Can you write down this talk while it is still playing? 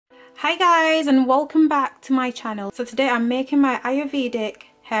Hi guys, and welcome back to my channel. So today I'm making my Ayurvedic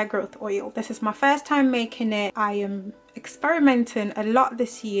hair growth oil. This is my first time making it. I am experimenting a lot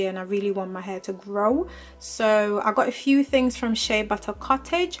this year and I really want my hair to grow. So I got a few things from Shea Butter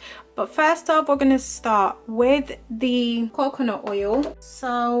Cottage, but first off we're going to start with the coconut oil.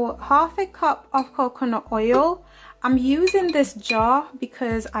 So half a cup of coconut oil. I'm using this jar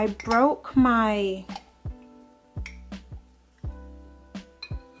because I broke my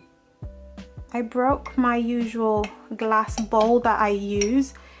usual glass bowl that I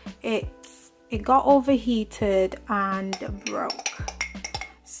use. It got overheated and broke.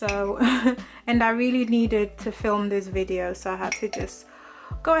 So and I really needed to film this video, so I had to just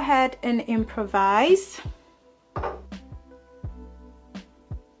go ahead and improvise.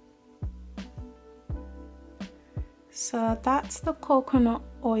 So that's the coconut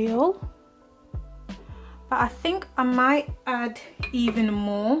oil, but I think I might add even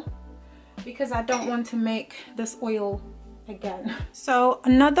more because I don't want to make this oil again. So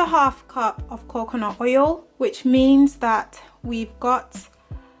another half cup of coconut oil, which means that we've got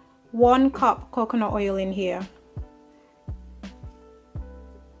 1 cup coconut oil in here.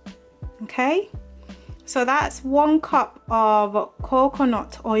 Okay, so that's 1 cup of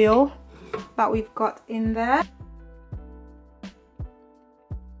coconut oil that we've got in there.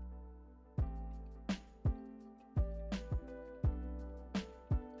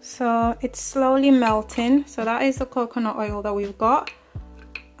 So it's slowly melting. So that is the coconut oil that we've got.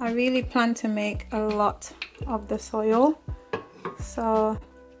 I really plan to make a lot of this oil. So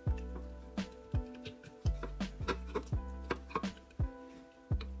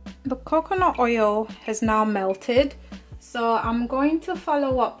the coconut oil has now melted. So I'm going to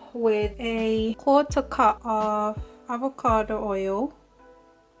follow up with a 1/4 cup of avocado oil.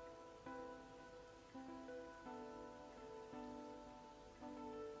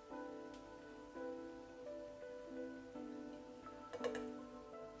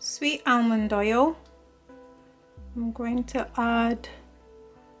 Sweet almond oil. I'm going to add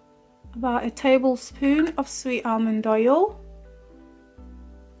about a tablespoon of sweet almond oil,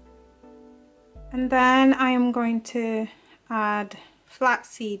 and then I am going to add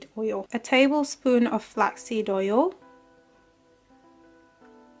flaxseed oil, a tablespoon of flaxseed oil,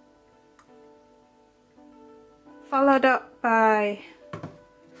 followed up by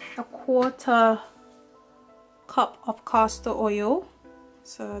a 1/4 cup of castor oil.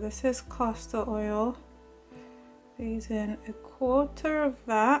 So this is castor oil, using a 1/4 of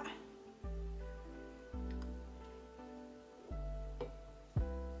that.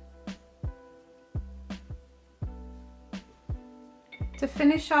 To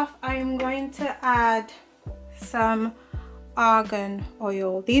finish off, I am going to add some argan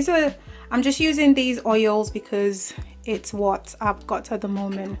oil. I'm just using these oils because it's what I've got at the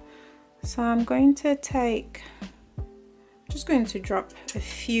moment. So I'm going to just going to drop a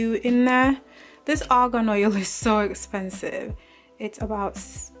few in there. This argan oil is so expensive. It's about,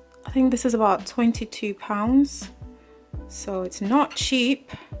 I think this is about £22, so it's not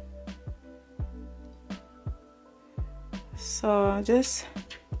cheap. So just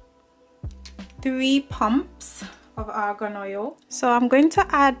 3 pumps of argan oil. So I'm going to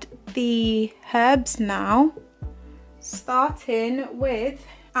add the herbs now, starting with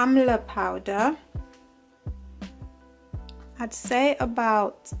amla powder. I'd say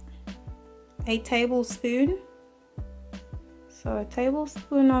about a tablespoon. So a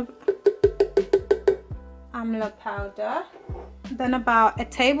tablespoon of amla powder. Then about a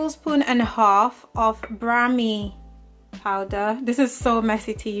tablespoon and a half of brahmi powder. This is so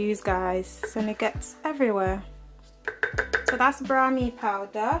messy to use, guys, and it gets everywhere. So that's brahmi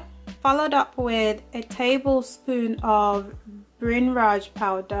powder. Followed up with a tablespoon of brinraj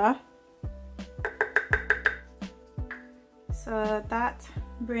powder. So that's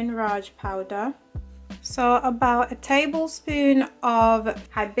brinraj powder. So about a tablespoon of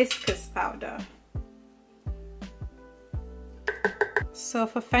hibiscus powder. So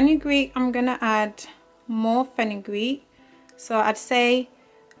for fenugreek, I'm gonna add more fenugreek. So I'd say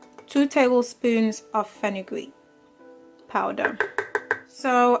 2 tablespoons of fenugreek powder.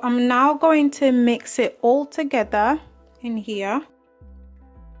 So I'm now going to mix it all together in here.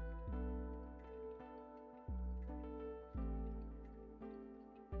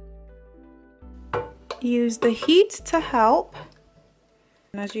 Use the heat to help,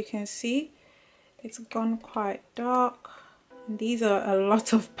 and as you can see, it's gone quite dark. And these are a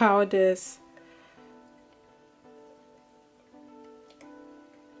lot of powders.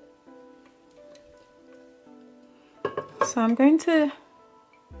 So I'm going to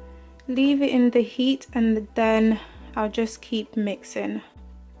leave it in the heat and then I'll just keep mixing.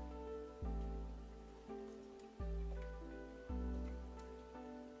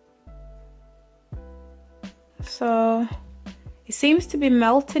 So it seems to be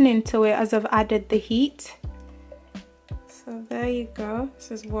melting into it as I've added the heat. So there you go,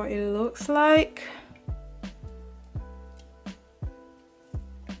 this is what it looks like.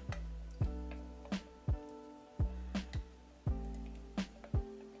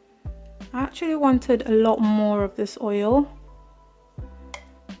 I actually wanted a lot more of this oil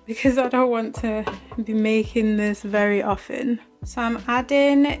because I don't want to be making this very often. So I'm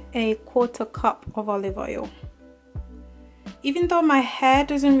adding a 1/4 cup of olive oil. Even though my hair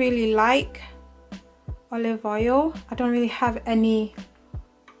doesn't really like olive oil, I don't really have any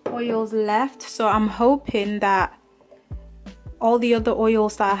oils left, so I'm hoping that all the other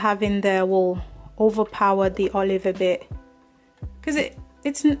oils that I have in there will overpower the olive a bit, because it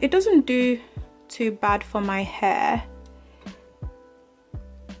doesn't do too bad for my hair.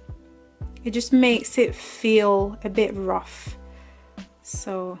 It just makes it feel a bit rough.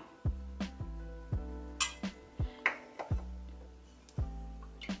 So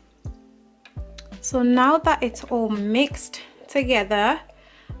now that it's all mixed together,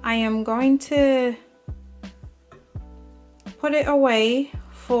 I am going to put it away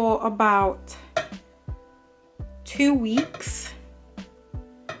for about 2 weeks,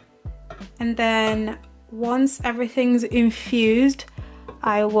 and then once everything's infused,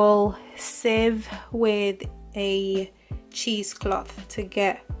 I will sieve with a cheesecloth to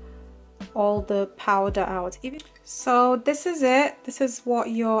get all the powder out. So this is it. This is what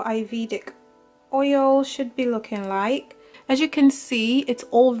your Ayurvedic oil should be looking like. As you can see, it's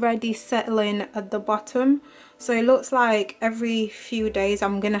already settling at the bottom, so it looks like every few days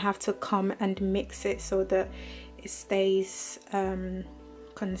I'm gonna have to come and mix it so that it stays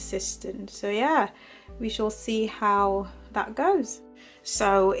consistent. So yeah, we shall see how that goes.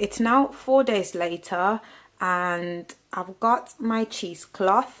 So it's now 4 days later, and I've got my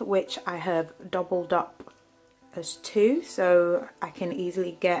cheesecloth, which I have doubled up as 2, so I can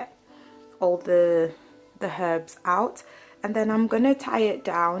easily get all the herbs out. And then I'm gonna tie it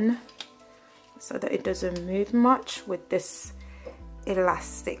down so that it doesn't move much with this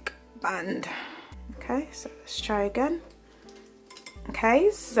elastic band. Okay, so let's try again.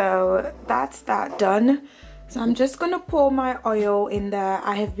 Okay, so that's that done. So I'm just gonna pour my oil in there.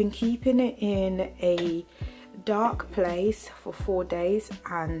 I have been keeping it in a dark place for 4 days,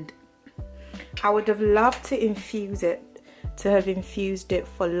 and I would have loved to have infused it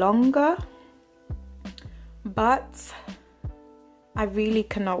for longer, but I really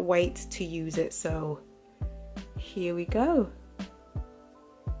cannot wait to use it, so here we go.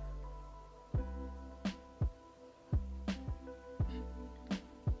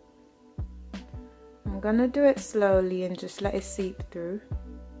 I'm gonna do it slowly and just let it seep through.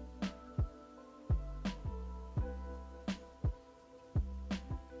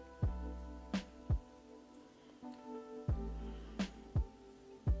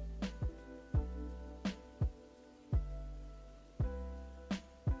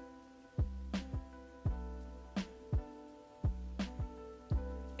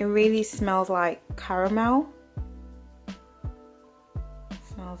 It really smells like caramel. It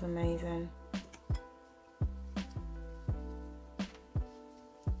smells amazing.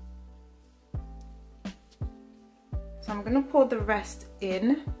 So I'm gonna pour the rest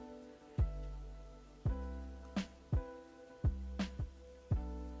in.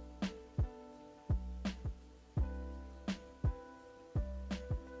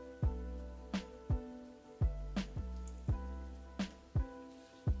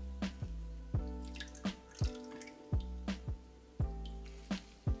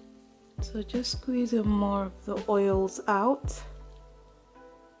 So just squeezing more of the oils out.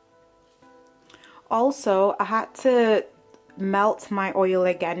 Also, I had to melt my oil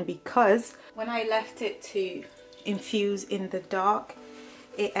again because when I left it to infuse in the dark,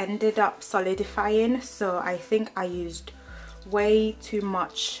 it ended up solidifying. So I think I used way too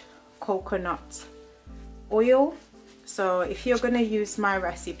much coconut oil. So if you're gonna use my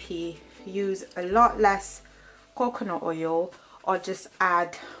recipe, use a lot less coconut oil or just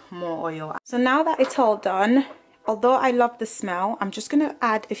add more oil. So now that it's all done, although I love the smell, I'm just gonna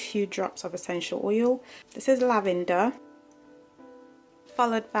add a few drops of essential oil. This is lavender,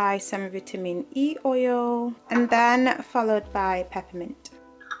 followed by some vitamin E oil, and then followed by peppermint.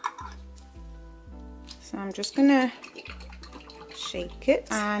 So I'm just gonna shake it,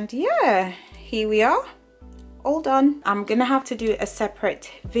 and yeah, here we are, all done. I'm gonna have to do a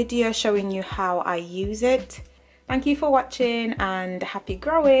separate video showing you how I use it. Thank you for watching and happy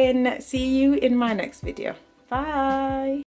growing. See you in my next video. Bye.